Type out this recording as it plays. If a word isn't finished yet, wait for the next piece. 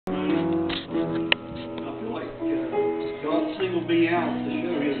singled me out to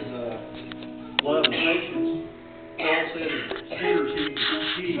show his love and patience. Paul said that sinners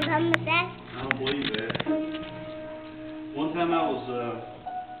he I don't believe that. One time I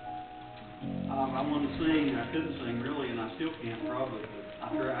wanted to sing, I couldn't sing really, and I still can't probably, but I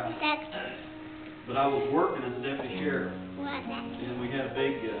tried. But I was working as a deputy sheriff, and we had a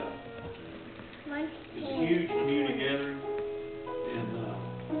big, huge community gathering, and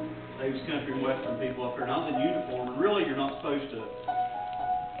they was country and western people up there, and I was in uniform, and really you're not supposed to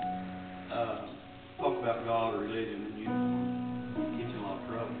talk about God or religion in uniform. It gets you in a lot of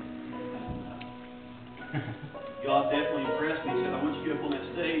trouble. And, God definitely impressed me. He said, I want you to get up on that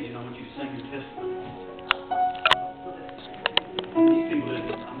stage and I want you to sing your testimony. And these people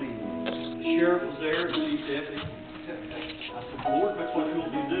didn't, I mean, the sheriff was there, the chief deputy. I said, Lord, that's what you want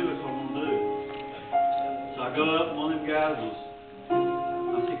me to do, that's what I'm going to do. So I go up, and one of them guys was,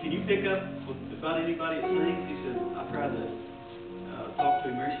 I said, can you pick up about anybody that sings? He said, I tried to talk to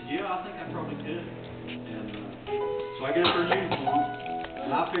him. He said, yeah, I think I probably could. And so I get up there in uniform,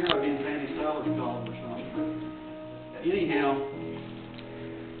 and I figured I'd be in Sandy's salary column or something. Anyhow,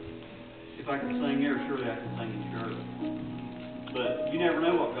 if I can sing there, surely I can sing in church. But you never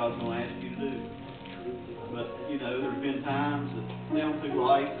know what God's going to ask you to do. But, you know, there's been times that down through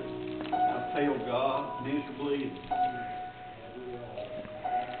life that I've failed God miserably.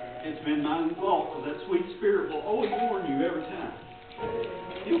 It's been my own fault, because that sweet Spirit will always warn you every time.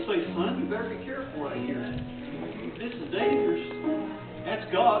 He'll say, son, you better be careful right here. This is dangerous. That's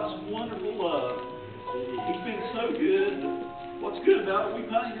God's wonderful love. He's been so good. What's good about it, we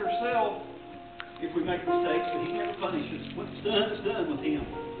punish ourselves if we make mistakes, but He never punishes. What's done is done with Him.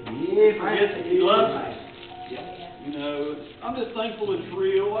 He forgets that He loves us. You know, I'm just thankful it's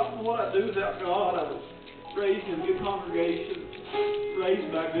real. I don't know what I'd do without God. I was raised in a good congregation,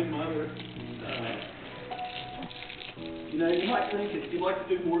 raised by a good mother. You know, you might think that you'd like to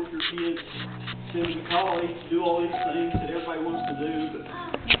do more with your kids, send them to college, do all these things that everybody wants to do, but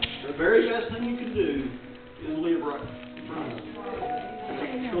the very best thing you can do is live right in front of them.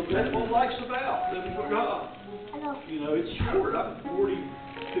 Because that's what life's about, living for God. You know, it's short. I'm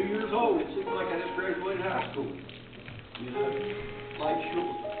 42 years old. It seems like I just graduated high school. You know, life's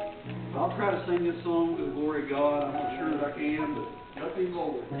short. But I'll try to sing this song to the glory of God. I'm not sure that I can, but help me,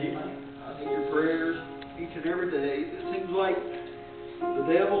 Lord. Amen. I need your prayers each and every day. It seems like the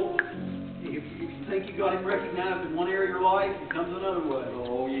devil, if you think you got him recognized in one area of your life, he comes another way.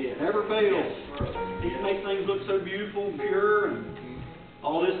 Oh, yeah. Never fails. He can make things look so beautiful and pure, and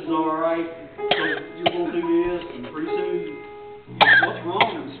all this is all right. So you're going to do this, and pretty soon, what's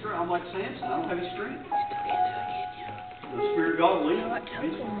wrong? I'm like Samson. I don't have any strength. The Spirit of God will lead him.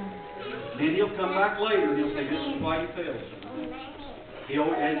 Then he'll come back later, and he'll say, this is why you failed.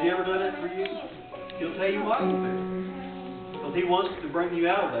 Has he ever done that for you? He'll tell you why you failed. Because he wants to bring you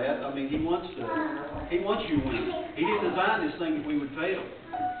out of that. I mean, he wants you to win. He didn't design this thing that we would fail.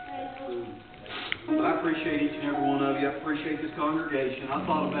 But I appreciate each and every one of you. I appreciate this congregation. I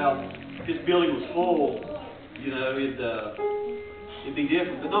thought about if this building was full, you know, it'd be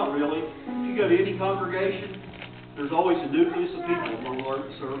different, but not really. If you go to any congregation, there's always a nucleus of people among the Lord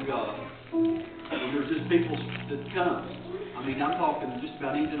that serve God. And there's just people that come. I mean, I'm talking just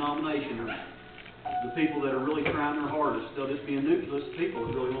about any denomination. The people that are really trying their hardest, there'll just be a nucleus of people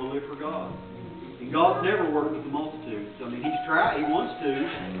that really want to live for God. And God's never worked with the multitudes. I mean, He wants to,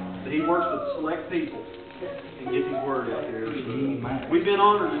 but He works with select people and gets His word out there. So we've been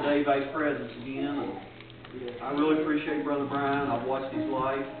honored today by His presence again. And I really appreciate Brother Brian. I've watched his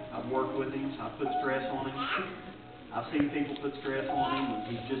life. I've worked with him. I've put stress on him. I've seen people put stress on him, and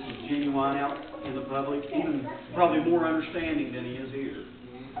he's just as genuine out in the public, even probably more understanding than he is here.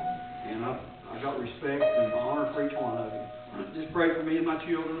 And I've got respect and honor for each one of you. Just pray for me and my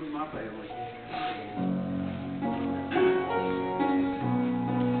children and my family.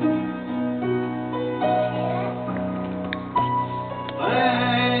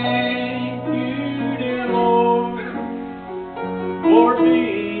 Thank you, dear Lord, for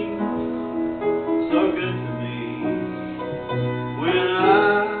being so good to me. When I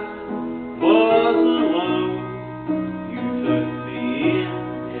was alone, you took me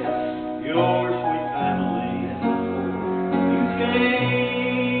in your sweet family. You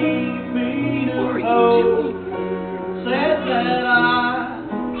gave me to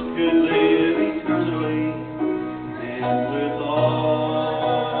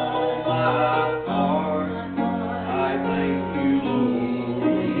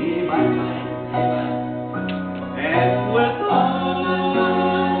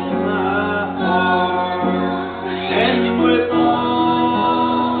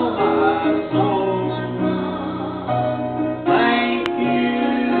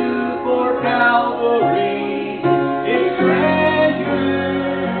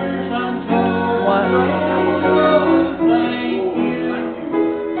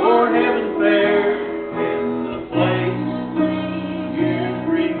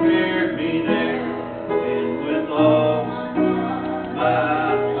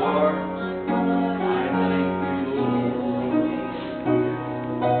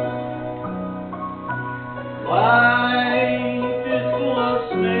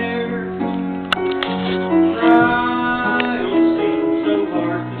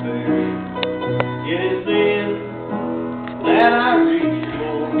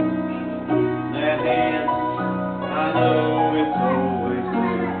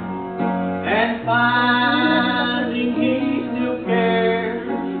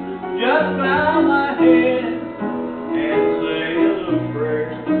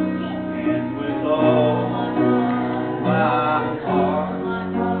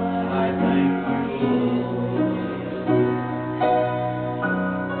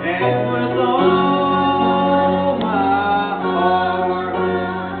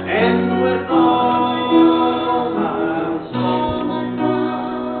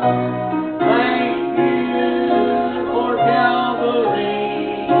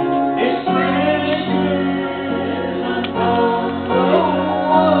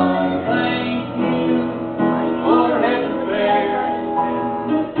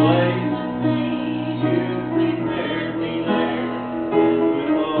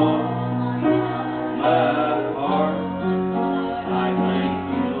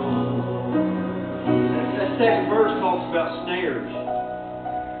second verse talks about snares.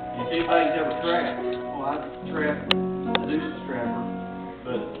 And if anybody's ever trapped, well, I trapped a nuisance trapper,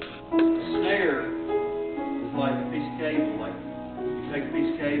 but a snare is like a piece of cable. Like you take a piece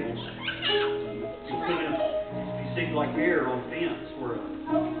of cable, you put it in, you see like air on a fence where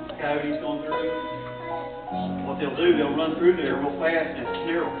a coyote's going through. What they'll do, they'll run through there real fast, and the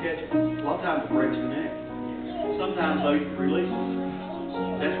snare will catch it. A lot of times it breaks their neck. Sometimes though you can release it.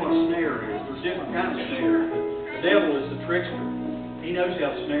 That's what a snare is. There's different kinds of snares. The devil is the trickster. He knows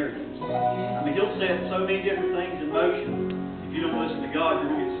how to snare you. I mean, he'll set so many different things in motion. If you don't listen to God,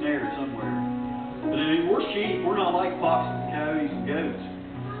 you're going to get snared somewhere. But I mean, we're sheep. We're not like foxes and coyotes and goats.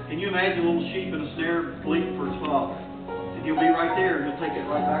 Can you imagine a little sheep in a snare bleating for its father? And he'll be right there, and he'll take it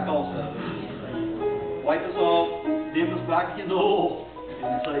right back also. Wipe us off, dip us back in the hole,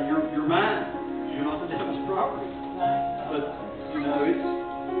 and say, you're mine. You're not the devil's property. But, you know,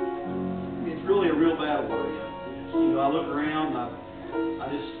 it's really a real battle where, you know, I look around, I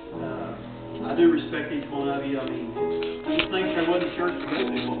do respect each one of you. I mean, I just think if there wasn't a church to go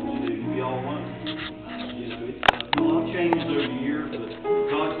to, what would you do? You'd be all alone. You know, it's a lot of changes over the years, but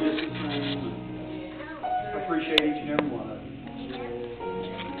God's missing things. I appreciate each and every one of you.